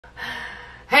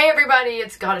Hey everybody,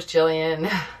 it's Goddess Jillian.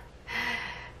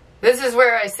 This is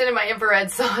where I sit in my infrared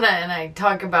sauna and I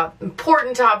talk about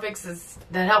important topics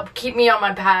that help keep me on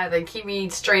my path and keep me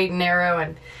straight and narrow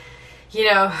and, you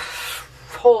know,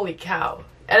 holy cow.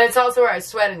 And it's also where I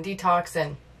sweat and detox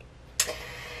and,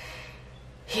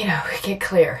 you know, get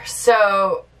clear.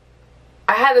 So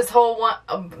I had this whole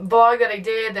vlog that I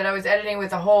did that I was editing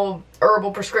with a whole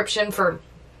herbal prescription for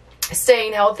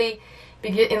staying healthy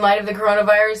in light of the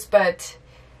coronavirus, but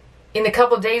in the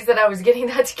couple of days that I was getting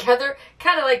that together,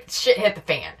 kind of like shit hit the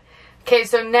fan. Okay,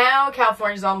 so now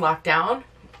California's on lockdown,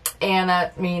 and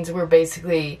that means we're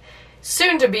basically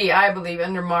soon to be, I believe,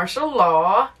 under martial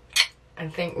law. I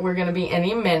think we're going to be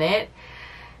any minute.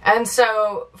 And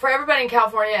so for everybody in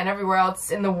California and everywhere else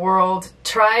in the world,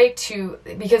 try to,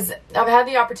 because I've had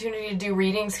the opportunity to do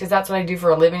readings, because that's what I do for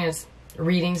a living is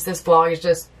readings. This vlog is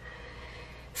just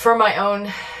for my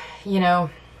own, you know,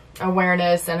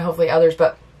 awareness and hopefully others,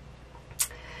 but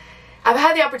I've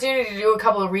had the opportunity to do a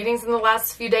couple of readings in the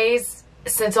last few days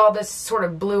since all this sort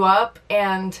of blew up,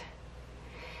 and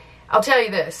I'll tell you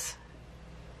this,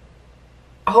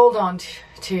 hold on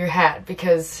to your hat,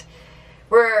 because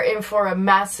we're in for a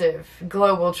massive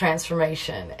global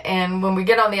transformation, and when we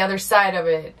get on the other side of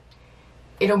it,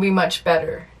 it'll be much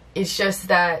better. It's just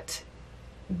that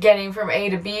getting from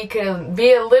A to B could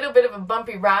be a little bit of a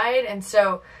bumpy ride, and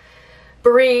so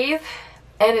breathe.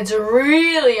 And it's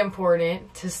really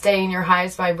important to stay in your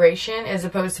highest vibration as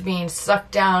opposed to being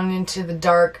sucked down into the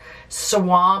dark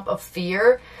swamp of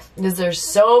fear, because there's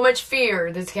so much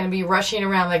fear that's going to be rushing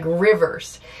around like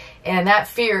rivers. And that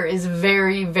fear is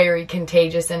very, very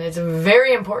contagious, and it's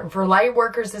very important for light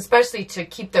workers especially to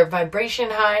keep their vibration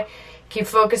high, keep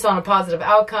focused on a positive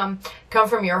outcome, come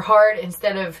from your heart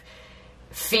instead of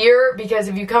fear, because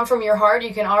if you come from your heart,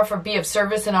 you can be of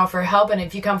service and offer help, and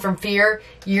if you come from fear,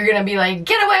 you're going to be like,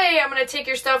 get away, I'm going to take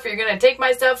your stuff, or you're going to take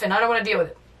my stuff, and I don't want to deal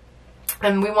with it.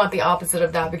 And we want the opposite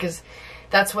of that, because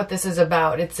that's what this is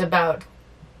about. It's about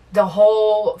the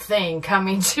whole thing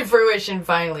coming to fruition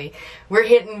finally. We're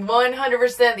hitting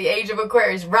 100% the age of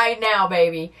Aquarius right now,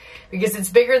 baby, because it's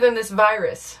bigger than this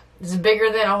virus. It's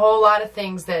bigger than a whole lot of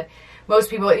things that most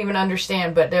people don't even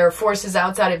understand, but there are forces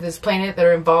outside of this planet that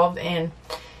are involved. And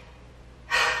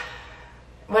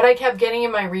what I kept getting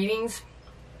in my readings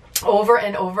over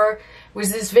and over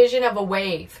was this vision of a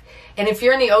wave. And if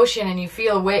you're in the ocean and you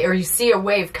feel a wave, or you see a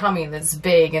wave coming that's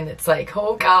big and it's like,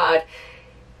 oh God,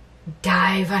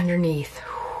 dive underneath.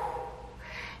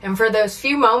 And for those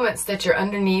few moments that you're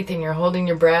underneath and you're holding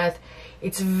your breath,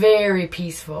 it's very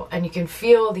peaceful, and you can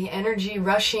feel the energy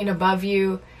rushing above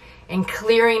you and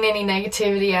clearing any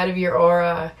negativity out of your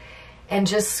aura and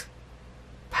just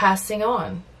passing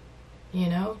on, you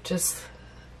know, just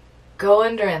go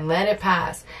under and let it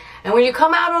pass. And when you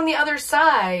come out on the other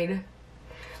side,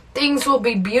 things will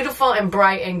be beautiful and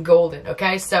bright and golden,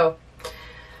 okay? So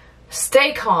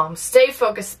stay calm, stay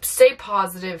focused, stay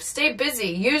positive, stay busy.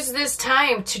 Use this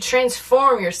time to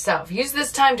transform yourself. Use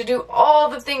this time to do all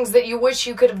the things that you wish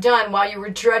you could have done while you were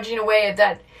drudging away at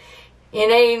that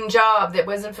inane job that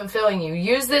wasn't fulfilling you.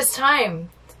 Use this time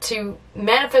to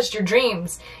manifest your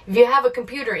dreams. If you have a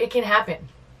computer, it can happen.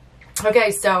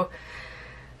 Okay, so,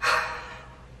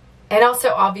 and also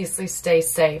obviously stay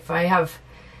safe. I have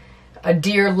a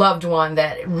dear loved one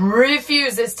that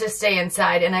refuses to stay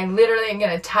inside, and I literally am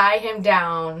going to tie him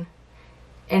down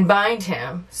and bind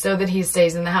him so that he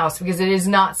stays in the house, because it is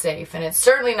not safe, and it's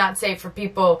certainly not safe for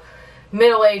people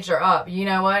middle-aged or up. You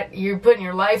know what? You're putting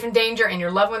your life in danger and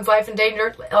your loved one's lives in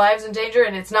danger,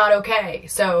 and it's not okay.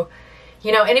 So,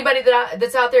 you know, anybody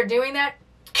that's out there doing that,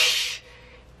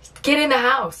 get in the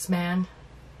house, man.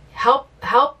 Help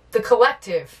the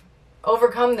collective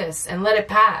overcome this and let it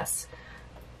pass.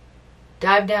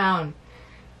 Dive down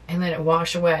and let it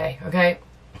wash away, okay?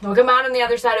 We'll come out on the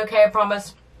other side, okay? I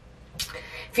promise.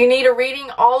 If you need a reading,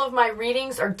 all of my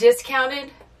readings are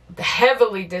discounted,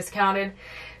 heavily discounted,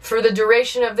 for the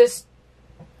duration of this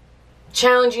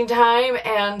challenging time,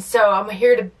 and so I'm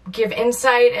here to give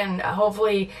insight and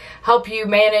hopefully help you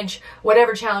manage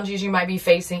whatever challenges you might be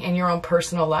facing in your own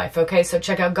personal life, okay? So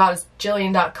check out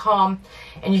goddessjillian.com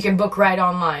and you can book right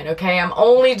online, okay? I'm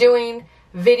only doing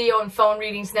video and phone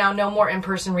readings now, no more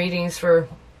in-person readings for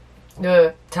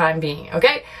the time being,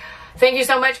 okay? Thank you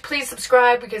so much. Please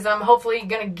subscribe, because I'm hopefully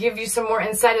going to give you some more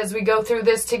insight as we go through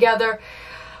this together.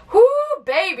 Whoo,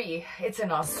 baby, it's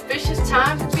an auspicious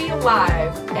time to be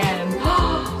alive, and